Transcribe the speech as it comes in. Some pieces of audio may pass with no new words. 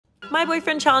My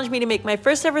boyfriend challenged me to make my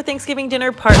first ever Thanksgiving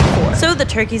dinner part 4. So the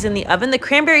turkey's in the oven, the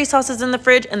cranberry sauce is in the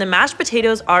fridge, and the mashed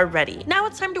potatoes are ready. Now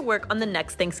it's time to work on the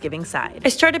next Thanksgiving side. I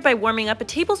started by warming up a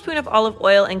tablespoon of olive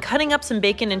oil and cutting up some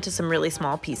bacon into some really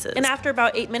small pieces. And after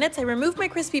about 8 minutes, I removed my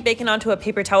crispy bacon onto a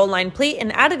paper towel lined plate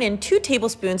and added in 2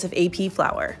 tablespoons of AP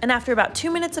flour. And after about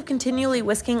 2 minutes of continually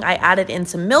whisking, I added in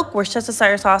some milk,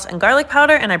 Worcestershire sauce, and garlic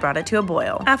powder, and I brought it to a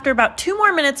boil. After about 2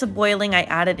 more minutes of boiling, I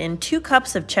added in 2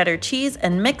 cups of cheddar cheese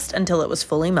and mixed until it was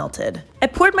fully melted. I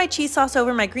poured my cheese sauce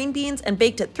over my green beans and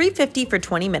baked at 350 for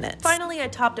 20 minutes. Finally, I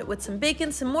topped it with some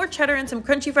bacon, some more cheddar, and some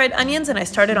crunchy fried onions, and I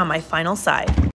started on my final side.